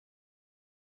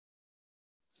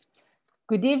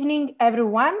Good evening,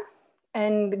 everyone,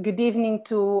 and good evening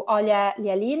to Olia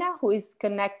Lialina, who is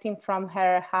connecting from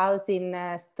her house in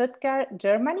Stuttgart,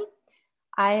 Germany.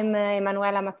 I'm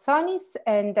Emanuela Mazzonis,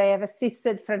 and I have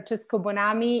assisted Francesco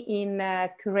Bonami in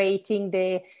curating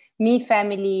the Me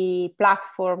Family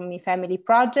platform, Me Family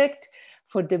project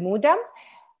for the MUDAM.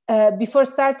 Before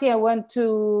starting, I want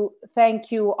to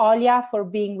thank you, Olia, for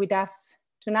being with us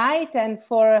tonight and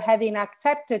for having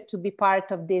accepted to be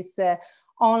part of this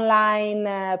online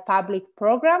public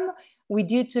program. With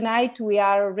you tonight, we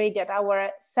are already at our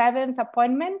 7th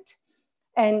appointment,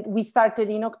 and we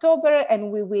started in October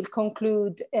and we will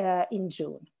conclude in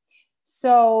June.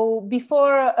 So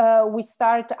before we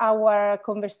start our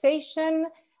conversation,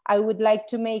 I would like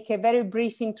to make a very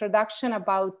brief introduction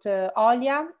about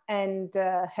Olia and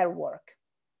her work.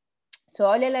 So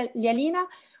Olia Lialina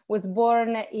was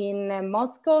born in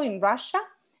Moscow in Russia.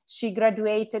 She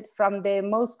graduated from the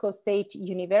Moscow State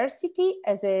University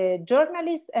as a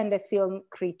journalist and a film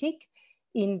critic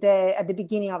at the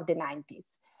beginning of the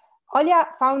 90s. Olia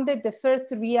founded the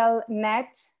first real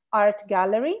net art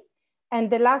gallery and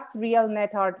the last real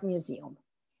net art museum.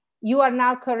 You are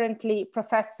now currently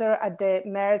professor at the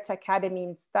Merz Academy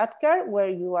in Stuttgart, where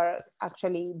you are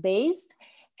actually based.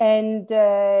 And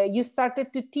you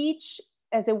started to teach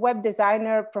as a web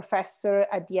designer professor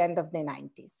at the end of the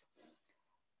 90s.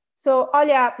 So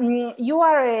Olia, you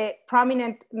are a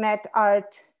prominent net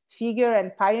art figure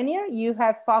and pioneer. You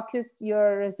have focused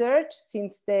your research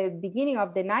since the beginning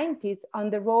of the 90s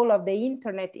on the role of the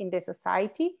internet in the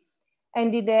society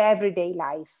and in the everyday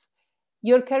life.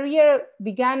 Your career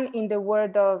began in the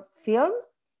world of film.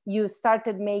 You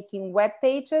started making web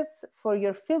pages for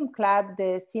your film club,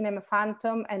 the Cinema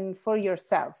Phantom, and for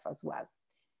yourself as well.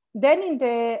 Then in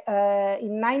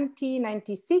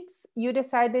 1996, you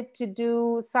decided to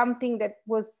do something that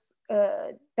was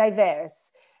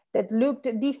diverse, that looked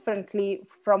differently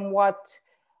from what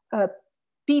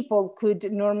people could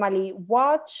normally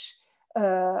watch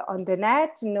on the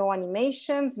net, no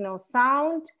animations, no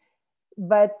sound,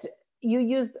 but you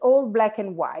used all black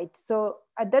and white. So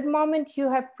at that moment, you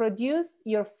have produced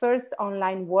your first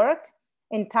online work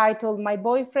entitled My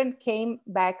Boyfriend Came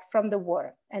Back from the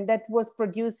War, and that was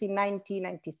produced in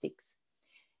 1996.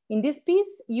 In this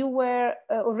piece, you were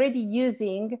already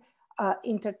using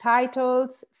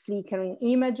intertitles, flickering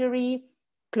imagery,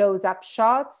 close-up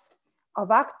shots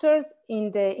of actors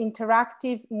in the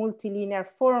interactive multilinear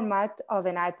format of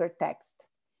an hypertext.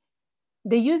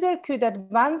 The user could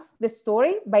advance the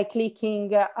story by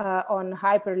clicking on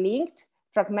hyperlinked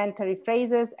fragmentary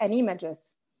phrases and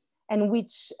images, and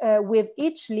with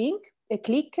each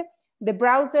click, the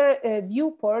browser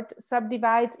viewport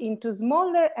subdivides into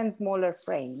smaller and smaller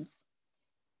frames.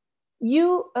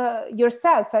 You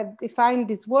yourself have defined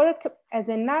this work as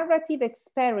a narrative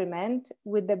experiment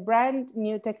with the brand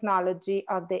new technology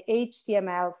of the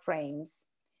HTML frames.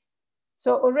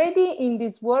 So already in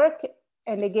this work,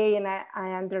 and again,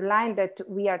 I underline that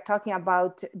we are talking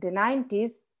about the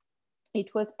 90s,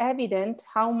 it was evident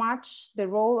how much the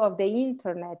role of the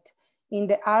internet in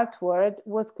the art world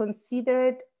was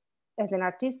considered as an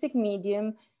artistic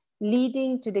medium,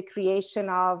 leading to the creation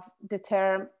of the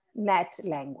term net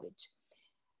language.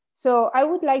 So I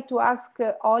would like to ask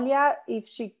Olia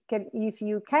if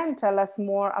you can tell us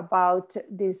more about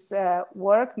this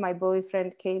work, My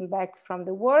Boyfriend Came Back from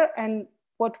the War, and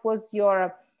what was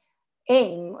your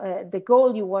aim, the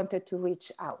goal you wanted to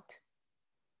reach out.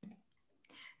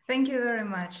 Thank you very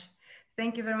much.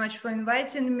 Thank you very much for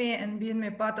inviting me and being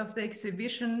a part of the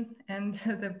exhibition and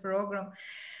the program,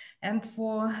 and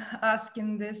for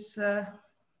asking this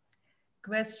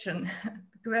question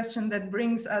that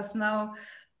brings us now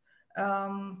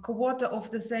quarter of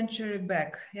the century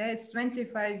back. Yeah, it's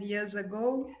 25 years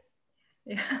ago,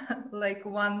 yeah, like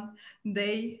one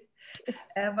day,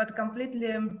 but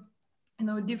completely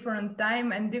different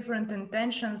time and different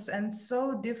intentions, and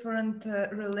so different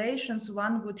relations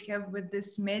one would have with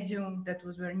this medium that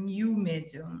was a new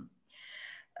medium.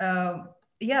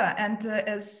 Yeah, and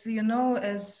as you know,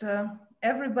 as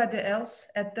everybody else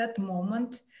at that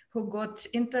moment who got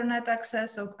internet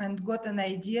access and got an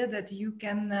idea that you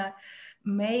can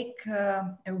make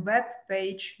a web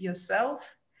page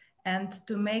yourself and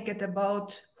to make it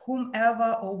about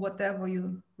whomever or whatever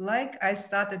you like, I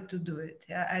started to do it.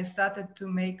 Yeah, I started to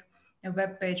make a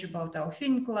web page about our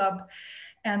film club,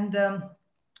 and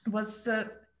was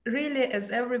really,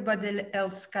 as everybody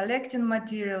else, collecting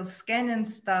materials, scanning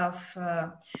stuff,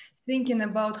 thinking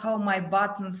about how my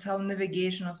buttons, how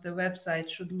navigation of the website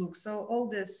should look. So all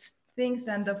these things,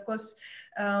 and of course,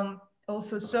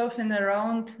 also surfing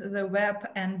around the web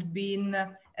and being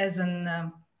as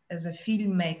an as a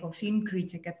filmmaker, film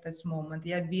critic at this moment.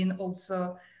 Yeah, being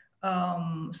also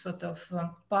sort of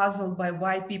puzzled by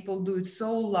why people do it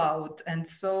so loud and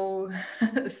so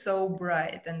so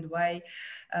bright, and why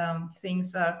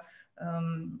things are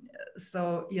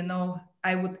so, you know,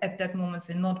 I would at that moment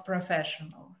say not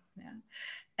professional. Yeah.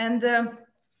 And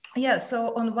yeah,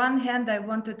 so on one hand, I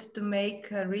wanted to make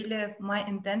really, my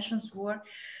intentions were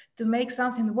to make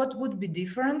something what would be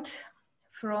different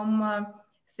from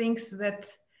things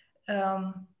that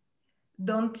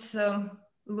don't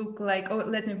look like, oh,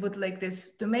 let me put like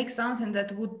this, to make something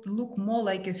that would look more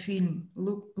like a film,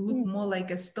 look more like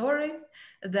a story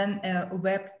than a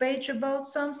web page about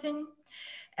something.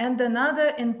 And another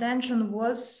intention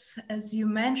was, as you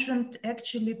mentioned,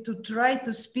 actually to try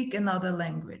to speak another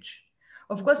language.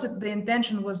 Of course, the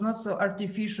intention was not so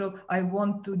artificial. I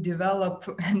want to develop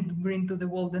and bring to the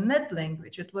world the net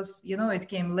language. It was, you know, it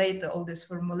came later, all these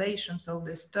formulations, all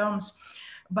these terms.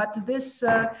 But this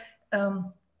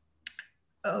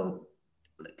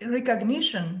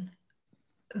recognition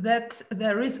that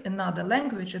there is another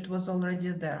language, it was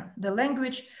already there. The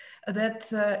language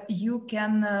that you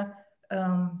can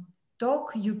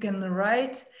talk, you can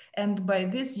write, and by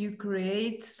this you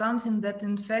create something that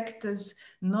in fact is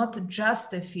not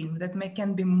just a film, that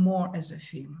can be more as a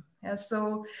film. Yeah,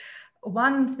 so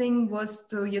one thing was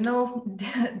to, you know,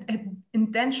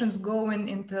 intentions going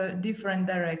into different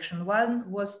direction. One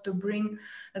was to bring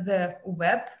the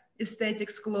web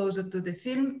aesthetics closer to the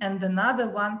film, and another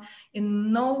one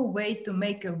in no way to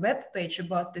make a web page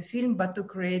about the film, but to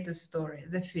create a story,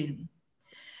 the film.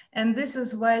 And this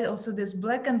is why also this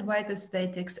black and white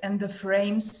aesthetics and the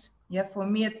frames, yeah, for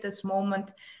me at this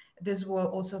moment, these were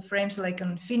also frames like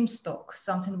on film stock,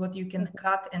 something what you can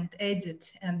cut and edit.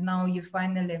 And now you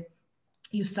finally,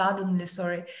 you suddenly,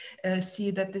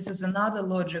 see that this is another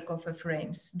logic of the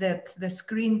frames, that the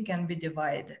screen can be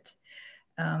divided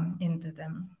into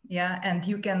them. Yeah, and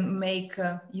you can make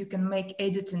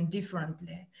editing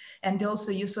differently. And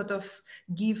also you sort of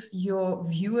give your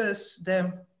viewers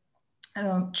the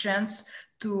chance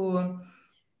to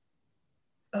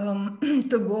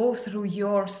to go through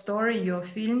your story, your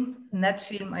film, net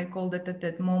film, I called it at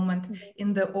that moment,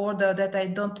 in the order that I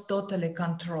don't totally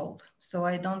control. So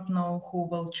I don't know who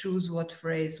will choose what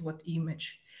phrase, what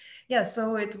image. Yeah,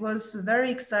 so it was very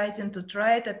exciting to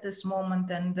try it at this moment.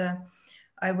 And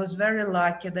I was very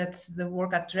lucky that the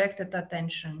work attracted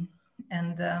attention.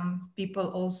 And people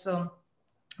also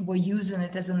were using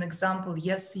it as an example.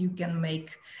 Yes, you can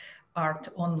make art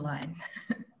online.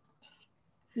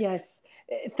 Yes,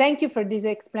 thank you for this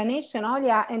explanation,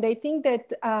 Olia. And I think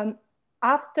that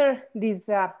after this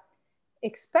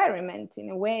experiment, in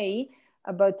a way,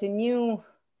 about a new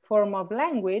form of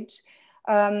language,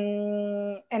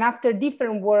 and after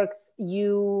different works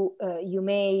you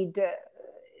made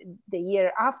the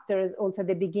year after, also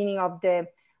the beginning of the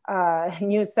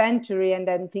new century, and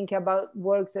then think about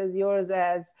works as yours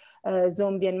as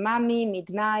Zombie and Mummy,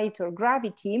 Midnight, or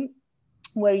Gravity,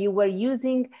 where you were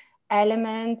using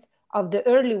elements of the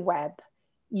early web.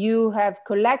 You have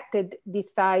collected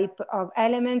this type of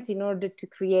elements in order to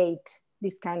create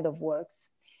this kind of works.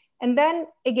 And then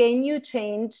again, you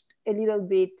changed a little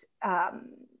bit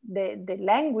the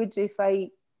language, if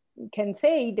I can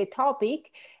say, the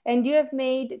topic, and you have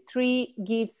made 3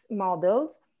 GIFs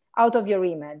models out of your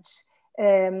image.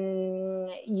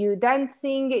 You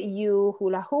dancing, you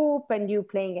hula hoop, and you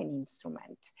playing an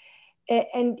instrument.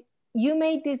 And you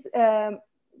made these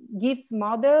GIFs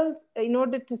models in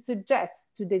order to suggest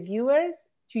to the viewers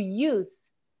to use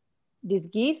these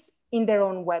GIFs in their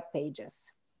own web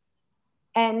pages.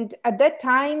 And at that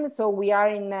time, so we are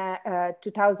in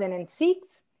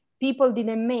 2006, people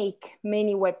didn't make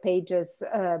many web pages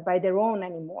by their own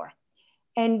anymore.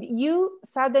 And you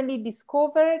suddenly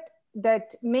discovered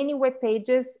that many web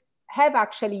pages have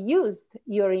actually used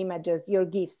your images, your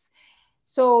GIFs.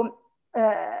 So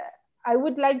I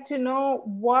would like to know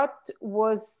what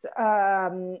was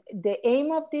the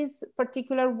aim of this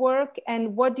particular work,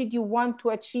 and what did you want to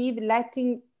achieve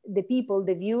letting the people,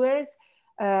 the viewers,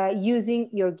 using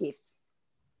your GIFs?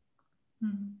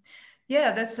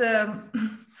 Yeah, that's a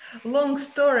long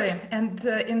story. And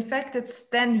in fact, it's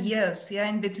 10 years, yeah,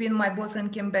 in between my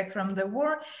boyfriend came back from the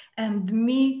war and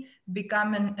me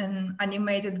becoming an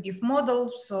animated GIF model.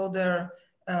 So they're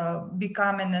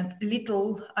becoming a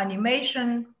little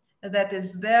animation that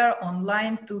is there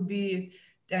online to be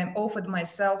offered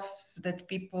myself, that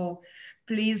people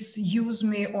please use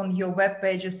me on your web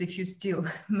pages if you still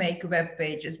make web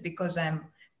pages, because I'm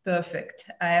perfect.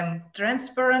 I am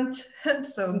transparent,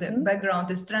 so the background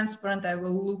is transparent. I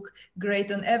will look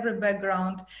great on every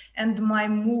background, and my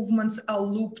movements are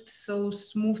looped so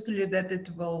smoothly that it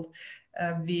will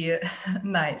be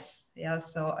nice. Yeah,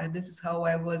 so this is how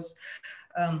I was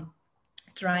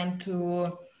trying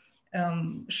to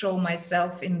show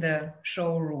myself in the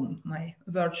showroom, my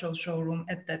virtual showroom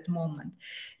at that moment.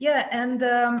 Yeah, and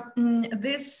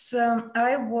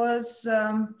I was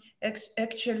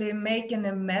actually making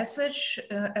a message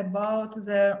about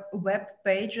the web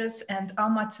pages and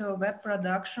amateur web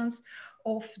productions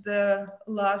of the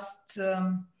last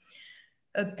 10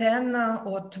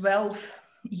 or 12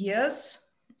 years,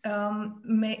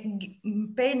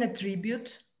 paying a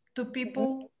tribute to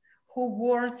people who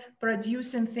were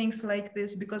producing things like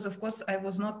this, because of course I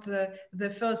was not the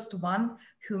first one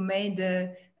who made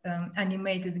a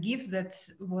animated GIF that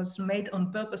was made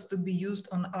on purpose to be used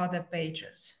on other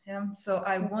pages. Yeah? So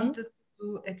I wanted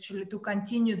to actually to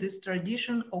continue this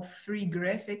tradition of free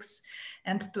graphics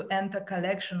and to end a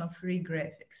collection of free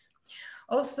graphics.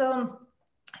 Also,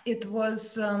 it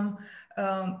was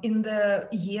in the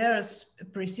years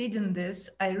preceding this,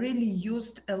 I really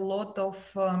used a lot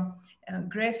of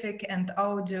graphic and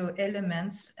audio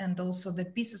elements, and also the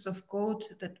pieces of code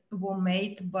that were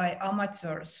made by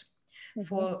amateurs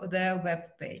for their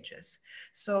web pages.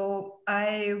 So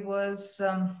I was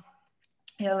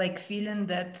like feeling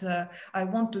that I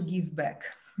want to give back.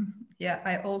 Yeah,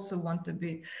 I also want to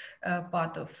be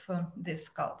part of this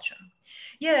culture.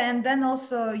 Yeah, and then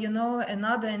also, you know,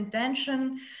 another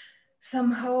intention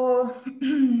somehow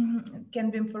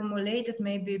can be formulated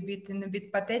maybe a bit in a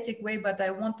bit pathetic way, but I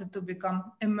wanted to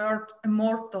become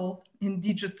immortal in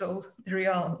digital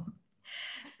realm.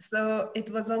 So it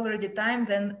was already time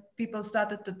then people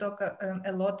started to talk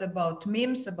a lot about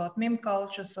memes, about meme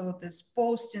culture. So this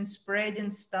posting, spreading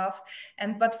stuff.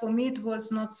 But for me, it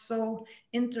was not so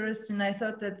interesting. I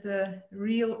thought that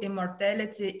real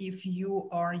immortality, if you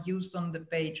are used on the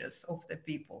pages of the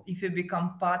people, if you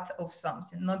become part of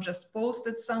something, not just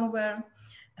posted somewhere,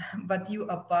 but you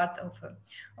are part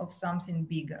of something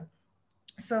bigger.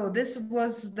 So this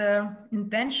was the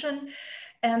intention.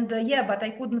 And yeah, but I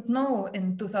couldn't know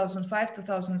in 2005,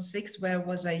 2006, where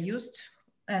was I used.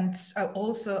 And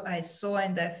I saw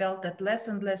and I felt that less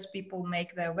and less people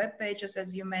make their web pages,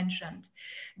 as you mentioned.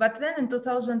 But then in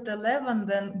 2011,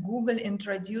 then Google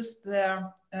introduced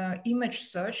their image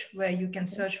search, where you can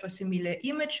search for similar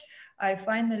image. I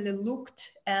finally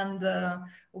looked and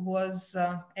was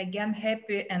again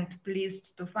happy and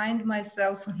pleased to find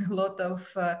myself on a lot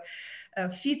of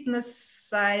fitness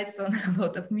sites, on a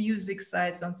lot of music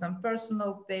sites, on some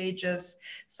personal pages.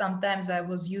 Sometimes I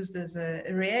was used as a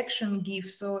reaction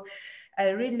GIF. So I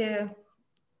really,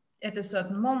 at a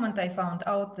certain moment, I found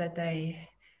out that I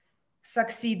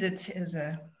succeeded as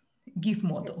a GIF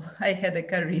model. I had a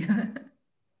career.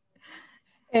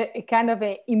 A kind of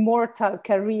an immortal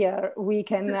career, we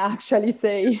can actually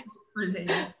say. Hopefully,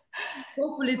 yeah.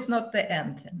 Hopefully it's not the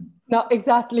end. No,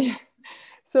 exactly.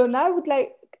 So now I would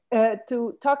like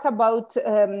to talk about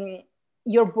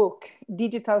your book,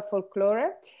 Digital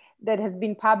Folklore, that has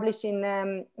been published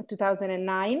in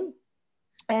 2009.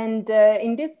 And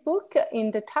in this book,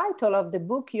 in the title of the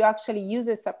book, you actually use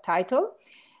a subtitle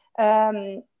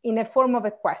in a form of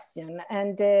a question.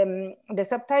 And the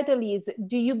subtitle is,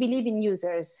 "Do you believe in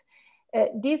users?"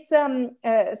 This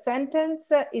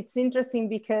sentence, it's interesting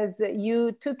because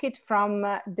you took it from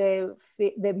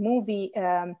the movie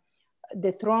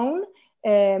The Throne.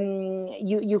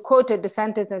 You quoted the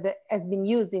sentence that has been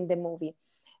used in the movie.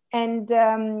 And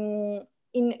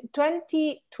in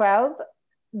 2012,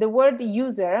 the word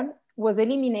user was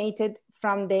eliminated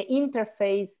from the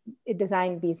interface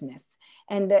design business.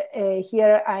 And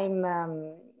here I'm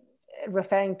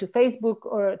referring to Facebook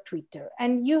or Twitter.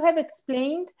 And you have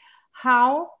explained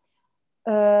how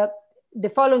the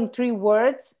following three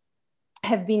words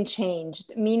have been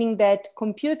changed, meaning that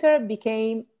computer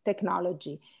became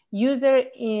technology, user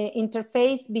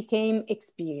interface became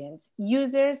experience,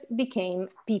 users became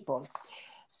people.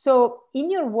 So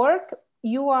in your work,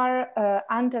 you are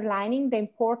underlining the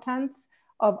importance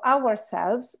of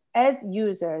ourselves as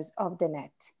users of the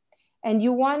net. And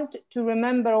you want to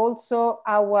remember also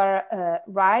our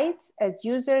rights as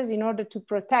users in order to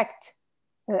protect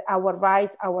our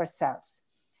rights ourselves.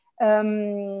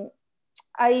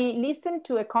 I listened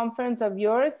to a conference of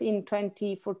yours in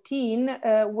 2014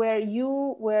 where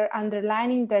you were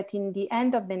underlining that in the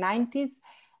end of the 90s,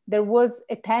 there was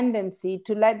a tendency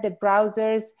to let the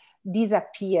browsers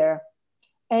disappear.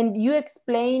 And you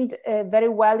explained very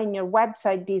well in your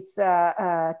website this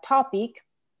topic,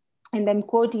 and I'm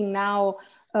quoting now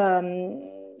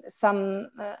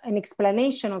an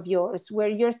explanation of yours where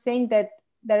you're saying that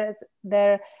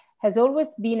there has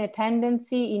always been a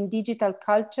tendency in digital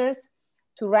cultures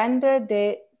to render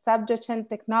the subjacent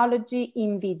technology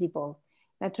invisible,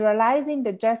 naturalizing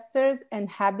the gestures and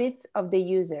habits of the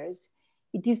users.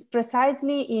 It is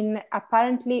precisely in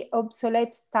apparently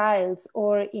obsolete styles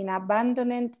or in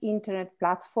abandoned internet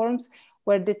platforms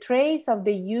where the trace of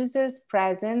the user's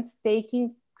presence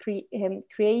taking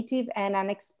creative and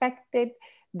unexpected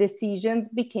decisions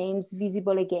becomes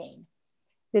visible again.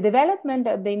 The development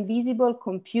of the invisible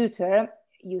computer,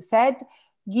 you said,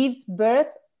 gives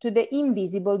birth to the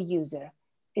invisible user,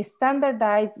 a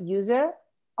standardized user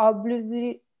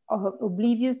oblivious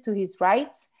to his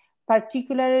rights,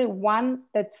 particularly one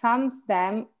that sums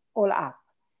them all up.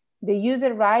 The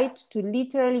user right to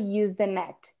literally use the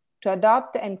net, to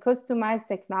adopt and customize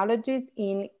technologies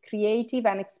in creative,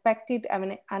 unexpected,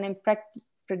 and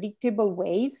unpredictable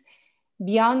ways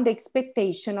beyond the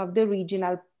expectation of the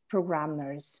original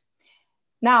programmers.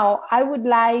 Now, I would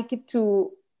like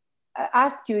to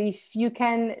ask you if you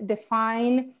can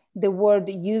define the word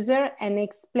user and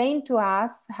explain to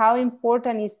us how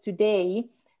important it is today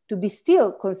to be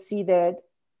still considered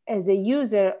as a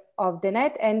user of the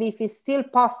net, and if it's still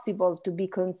possible to be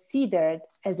considered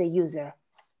as a user.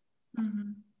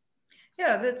 Mm-hmm.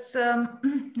 Yeah, that's,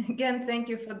 again, thank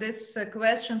you for this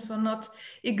question, for not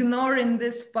ignoring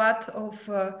this part of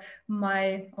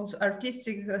my also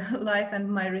artistic life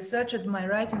and my research and my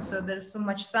writing. So there's so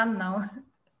much sun now.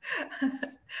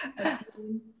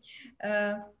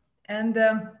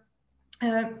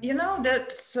 You know,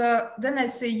 that's, then I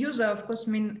say user, of course,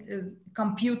 mean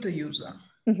computer user.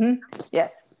 Mm-hmm.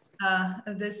 Yes.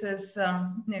 This is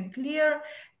clear.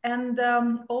 And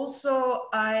also,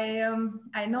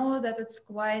 I know that it's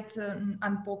quite an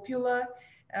unpopular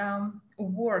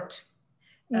word.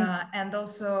 And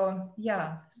also,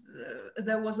 yeah,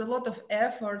 there was a lot of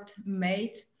effort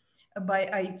made by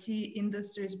IT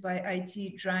industries, by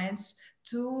IT giants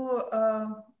to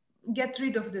get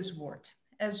rid of this word,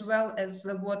 as well as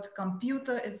the word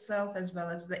computer itself, as well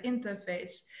as the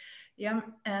interface. Yeah,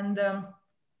 and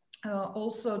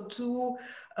also to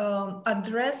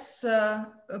address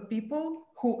people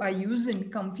who are using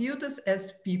computers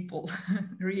as people,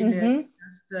 really,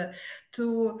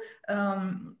 to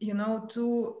you know,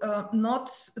 to not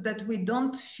that we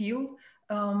don't feel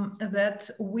that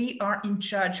we are in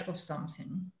charge of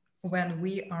something when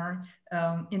we are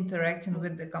interacting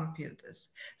with the computers.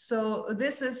 So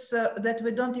this is that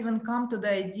we don't even come to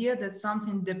the idea that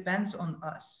something depends on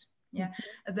us. Yeah,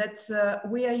 that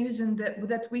we are using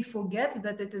that we forget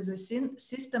that it is a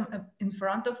system in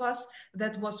front of us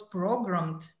that was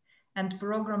programmed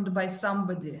by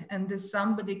somebody, and this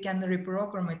somebody can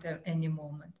reprogram it at any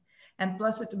moment. And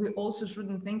plus, we also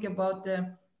shouldn't think about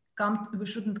we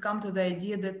shouldn't come to the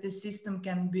idea that the system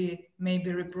can be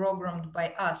maybe reprogrammed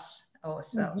by us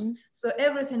ourselves. So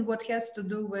everything what has to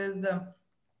do with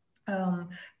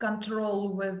control,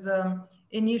 with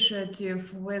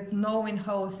initiative, with knowing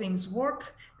how things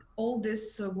work, all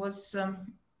this was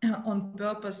on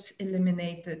purpose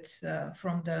eliminated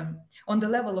on the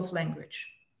level of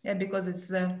language. Yeah, because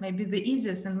it's maybe the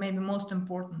easiest and maybe most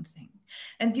important thing.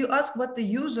 And you ask what the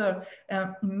user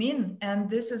mean, and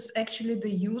this is actually, the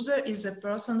user is a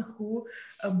person who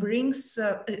brings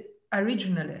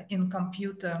originally in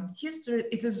computer history,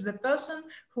 it is the person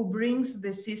who brings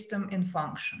the system in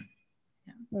function.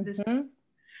 Yeah,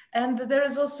 and there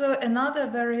is also another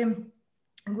very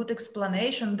good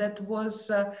explanation that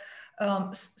was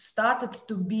started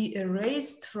to be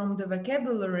erased from the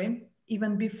vocabulary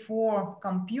even before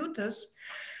computers.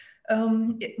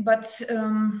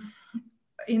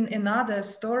 In another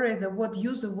story, the word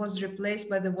user was replaced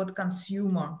by the word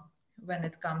consumer when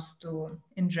it comes to,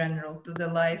 in general, to the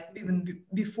life even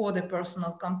before the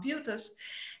personal computers.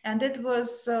 And it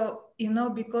was, you know,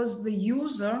 because the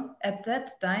user at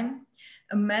that time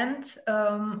meant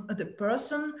the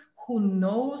person who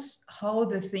knows how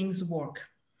the things work.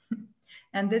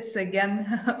 And that's,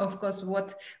 again, of course,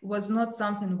 what was not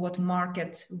something what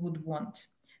market would want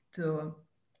to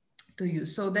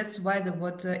use. So that's why the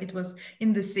word, it was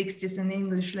in the 60s in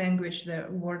English language, the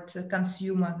word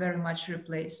consumer very much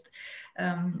replaced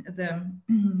the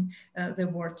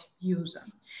word user.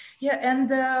 Yeah,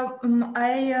 and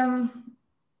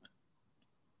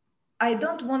I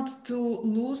don't want to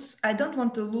lose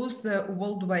the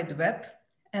World Wide Web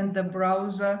and the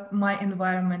browser, my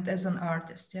environment as an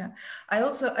artist. Yeah,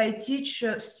 I teach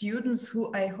students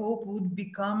who I hope would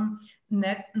become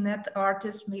net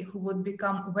artists who would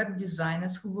become web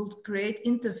designers, who will create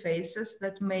interfaces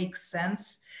that make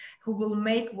sense, who will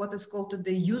make what is called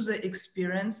the user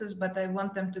experiences, but I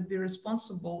want them to be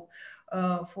responsible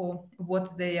for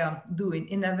what they are doing.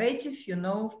 Innovative,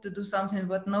 to do something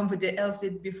what nobody else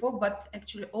did before, but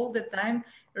actually all the time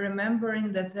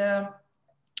remembering that there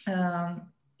are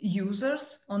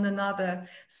users on another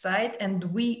side, and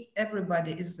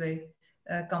everybody is the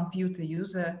computer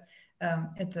user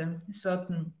at a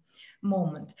certain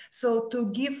moment. So to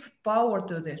give power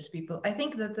to these people, I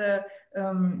think that the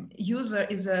user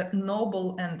is a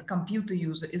noble, and computer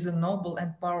user is a noble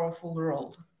and powerful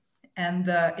role. And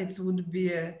it would be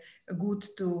good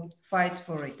to fight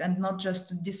for it and not just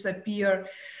to disappear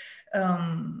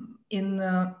in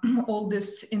all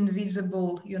this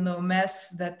invisible, mess,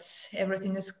 that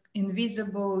everything is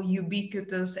invisible,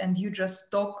 ubiquitous, and you just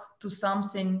talk to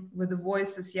something with the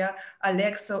voices,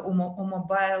 Alexa or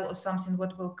mobile or something,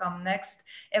 what will come next.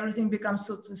 Everything becomes,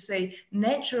 so to say,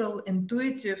 natural,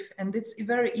 intuitive, and it's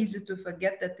very easy to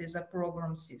forget that these are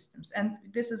programmed systems. And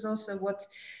this is also what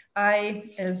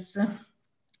I, as a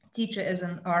teacher, as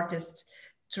an artist,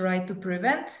 try to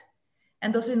prevent.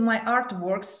 And also in my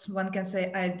artworks, one can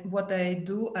say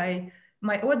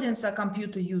my audience are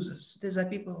computer users. These are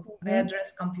people, I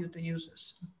address computer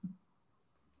users.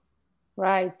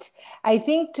 Right. I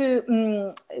think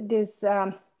this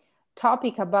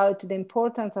topic about the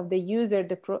importance of the user,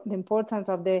 the importance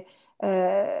of the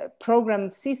program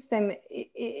system,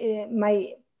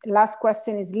 my last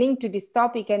question is linked to this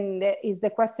topic, and is the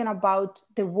question about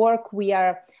the work we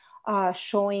are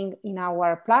showing in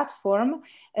our platform,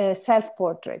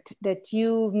 self-portrait, that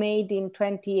you made in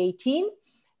 2018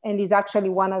 and is actually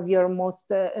one of your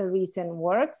most recent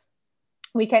works.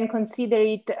 We can consider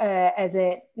it as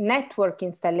a network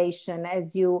installation,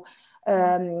 as you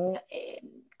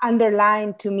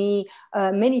underlined to me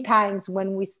many times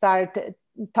when we start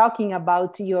talking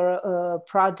about your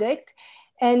project.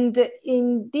 And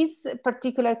in this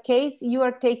particular case, you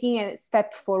are taking a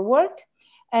step forward,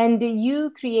 and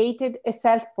you created a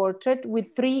self-portrait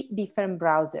with 3 different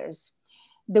browsers.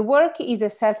 The work is a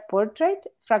self-portrait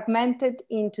fragmented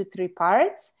into 3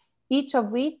 parts, each of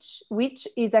which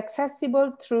is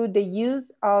accessible through the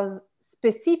use of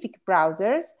specific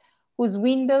browsers whose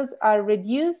windows are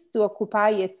reduced to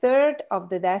occupy 1/3 of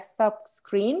the desktop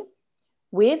screen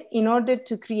in order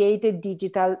to create a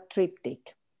digital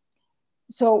triptych.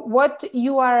 So what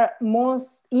you are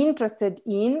most interested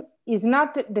in is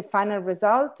not the final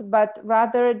result, but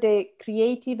rather the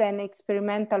creative and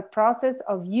experimental process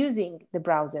of using the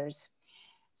browsers.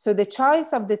 So the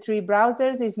choice of the 3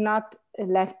 browsers is not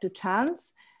left to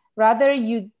chance. Rather,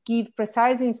 you give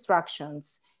precise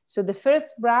instructions. So the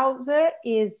first browser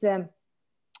is an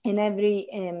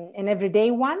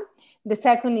everyday one. The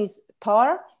second is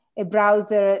Tor, a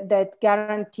browser that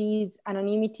guarantees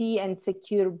anonymity and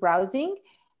secure browsing.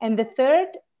 And the third,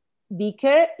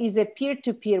 Beaker, is a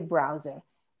peer-to-peer browser.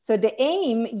 So the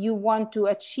aim you want to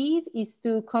achieve is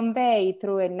to convey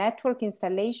through a network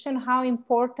installation how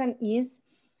important is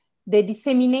the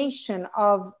dissemination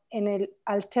of an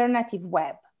alternative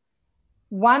web,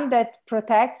 one that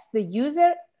protects the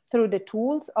user through the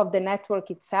tools of the network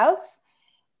itself,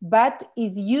 but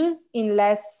is used in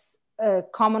less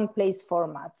commonplace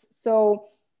formats. So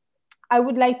I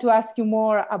would like to ask you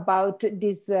more about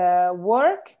this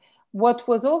work. What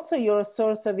was also your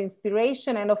source of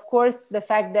inspiration? And of course, the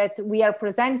fact that we are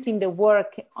presenting the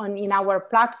work in our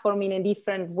platform in a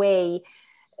different way.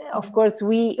 Of course,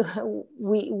 we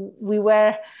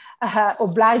were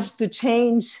obliged to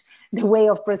change the way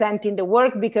of presenting the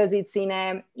work because it's in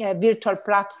a virtual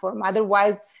platform.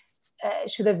 Otherwise,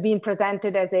 should have been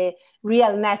presented as a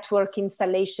real network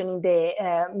installation in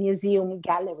the museum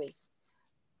gallery.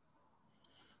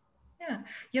 Yeah,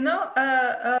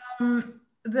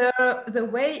 the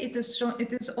way it is shown,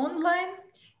 it is online.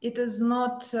 It is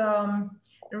not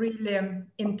really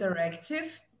interactive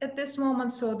at this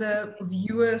moment. So the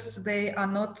viewers, they are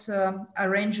not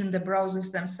arranging the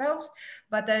browsers themselves,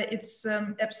 but it's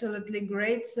absolutely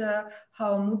great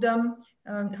how Mudam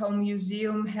and how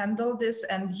museum handle this,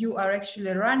 and you are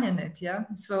actually running it, yeah?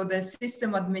 So the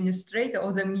system administrator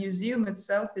or the museum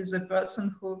itself is a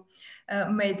person who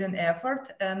made an effort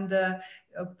and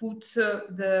put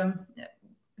the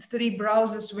 3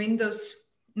 browsers windows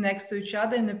next to each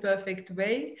other in a perfect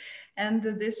way. And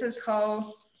this is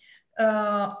how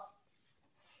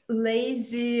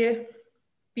lazy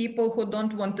people who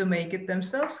don't want to make it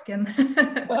themselves can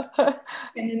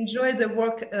enjoy the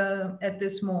work at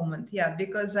this moment. Yeah,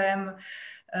 because I am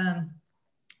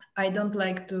I don't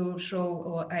like to show,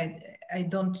 or I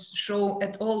don't show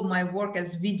at all my work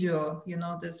as video. You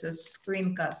know, this is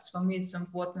screencast. For me, it's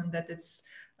important that it's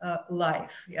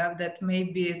live. Yeah, that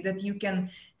maybe that you can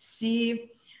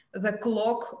see the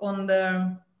clock on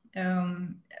the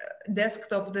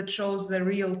desktop that shows the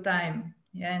real time.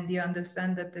 Yeah, and you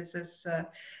understand that this is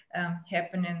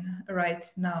happening right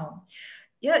now.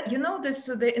 Yeah, you know, this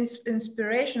the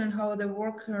inspiration and how the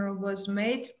work was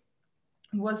made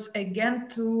was again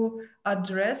to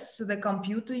address the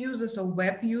computer users or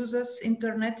web users,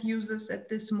 internet users at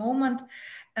this moment,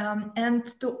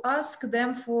 and to ask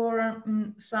them for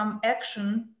some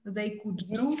action they could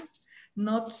do,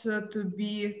 not to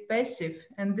be passive.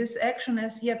 And this action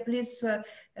is, yeah, please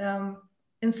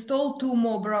install 2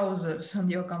 more browsers on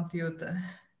your computer.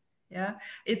 Yeah,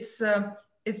 it's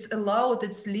allowed,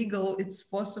 it's legal, it's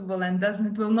possible, and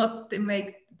doesn't, it will not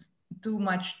make too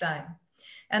much time.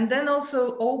 And then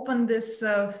also open this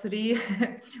 3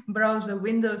 browser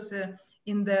windows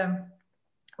in the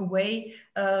way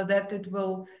that it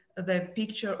will, the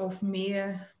picture of me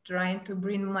trying to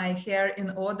bring my hair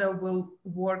in order will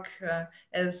work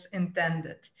as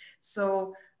intended.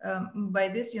 So by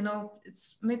this, you know,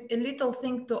 it's a little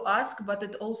thing to ask, but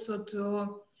it also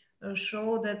to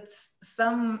show that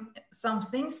some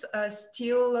things are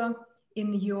still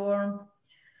in your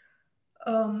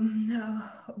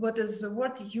what is the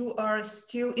word, you are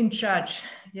still in charge.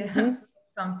 Yeah.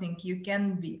 Something you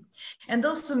can be. And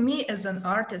also me as an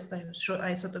artist,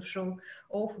 I sort of show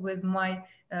off with my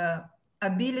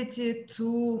ability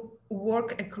to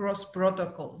work across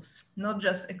protocols, not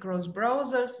just across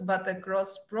browsers, but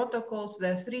across protocols.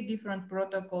 There are 3 different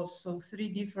protocols, so 3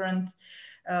 different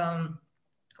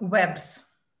webs,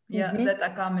 yeah, that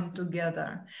are coming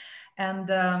together. And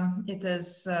it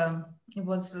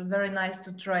was very nice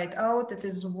to try it out. It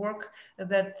is work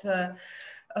that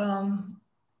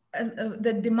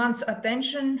that demands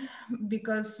attention,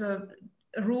 because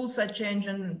rules are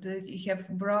changing. You have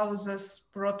browsers,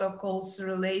 protocols,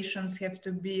 relations have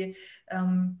to be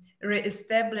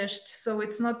re-established. So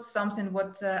it's not something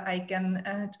what I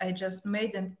just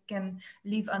made and can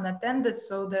leave unattended.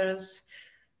 So there's,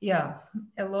 yeah,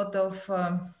 a lot of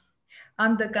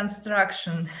under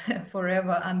construction,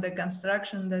 forever under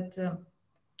construction that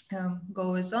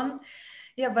goes on.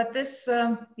 Yeah, but this,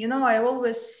 you know, I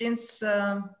always, since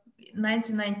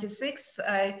 1996,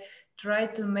 I try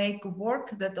to make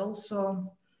work that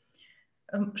also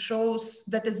shows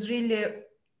that it's really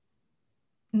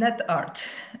net art.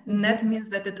 Net means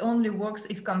that it only works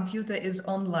if computer is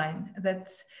online. That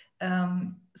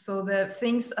so the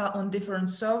things are on different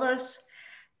servers,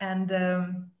 and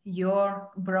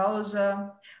your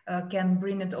browser can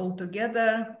bring it all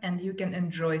together, and you can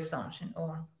enjoy something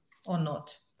or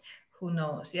not. Who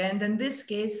knows? Yeah, and in this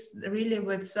case, really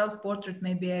with self-portrait,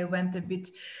 maybe I went a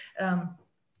bit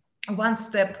one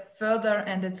step further,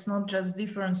 and it's not just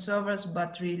different servers,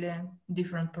 but really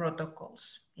different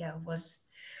protocols. Yeah, it was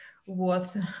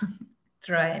worth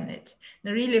trying it. I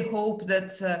really hope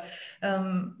that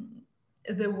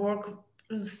the work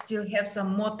will still have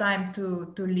some more time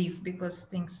to live, because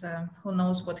things, who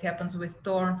knows what happens with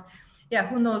Tor. Yeah,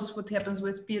 who knows what happens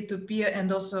with peer-to-peer,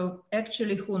 and also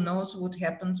actually who knows what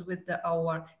happens with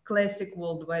our classic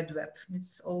World Wide Web.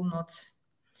 It's all not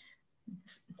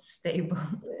stable.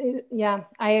 Yeah,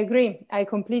 I agree. I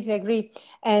completely agree.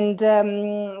 And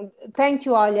thank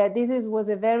you, Olia. This was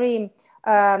a very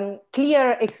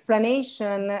clear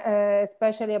explanation,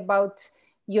 especially about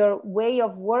your way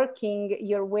of working,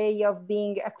 your way of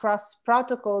being across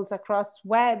protocols, across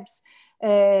webs.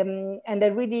 And I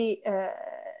really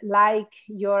like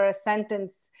your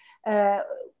sentence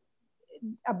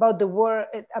about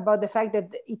the fact that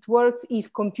it works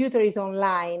if computer is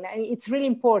online. I mean, it's really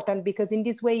important, because in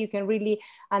this way you can really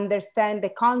understand the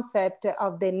concept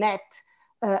of the net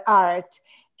art.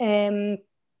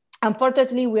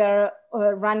 Unfortunately, we are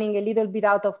running a little bit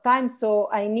out of time, so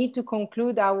I need to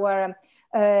conclude our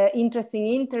interesting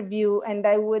interview, and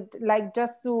I would like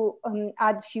just to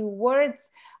add a few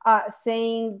words,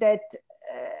 saying that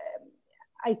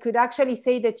I could actually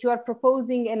say that you are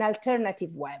proposing an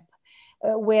alternative web,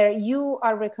 where you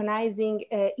are recognizing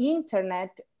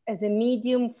internet as a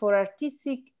medium for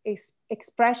artistic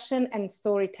expression and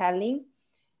storytelling.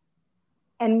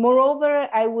 And moreover,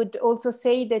 I would also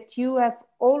say that you have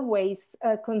always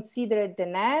considered the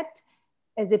net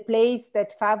as a place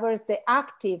that favors the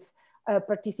active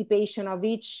participation of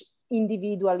each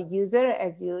individual user,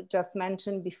 as you just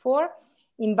mentioned before,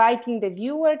 inviting the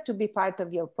viewer to be part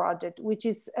of your project, which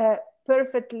is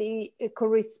perfectly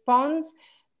corresponds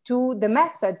to the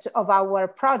message of our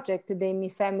project, the Mi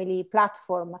Family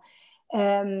platform.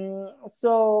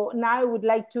 So now I would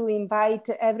like to invite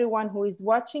everyone who is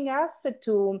watching us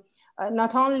to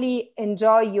not only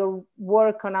enjoy your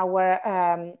work on our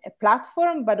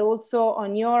platform, but also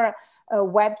on your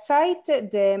website,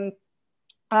 the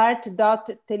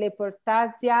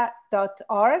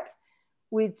art.teleportasia.org,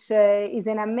 which is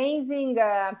an amazing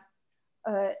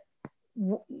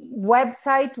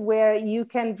website where you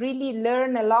can really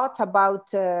learn a lot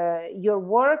about your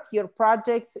work, your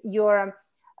projects, your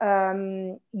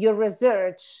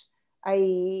research.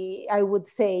 I would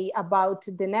say about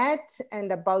the net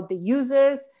and about the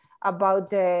users, about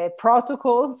the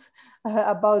protocols,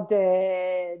 about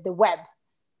the web.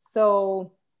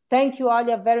 So thank you,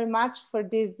 Olia, very much for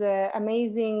this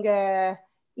amazing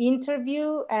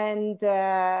interview, and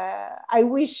I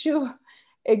wish you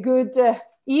a good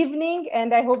evening,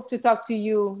 and I hope to talk to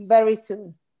you very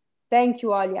soon. Thank you,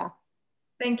 Olia.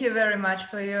 Thank you very much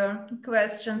for your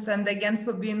questions, and again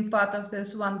for being part of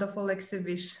this wonderful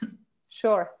exhibition.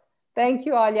 Sure. Thank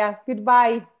you, Olia.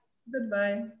 Goodbye.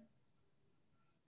 Goodbye.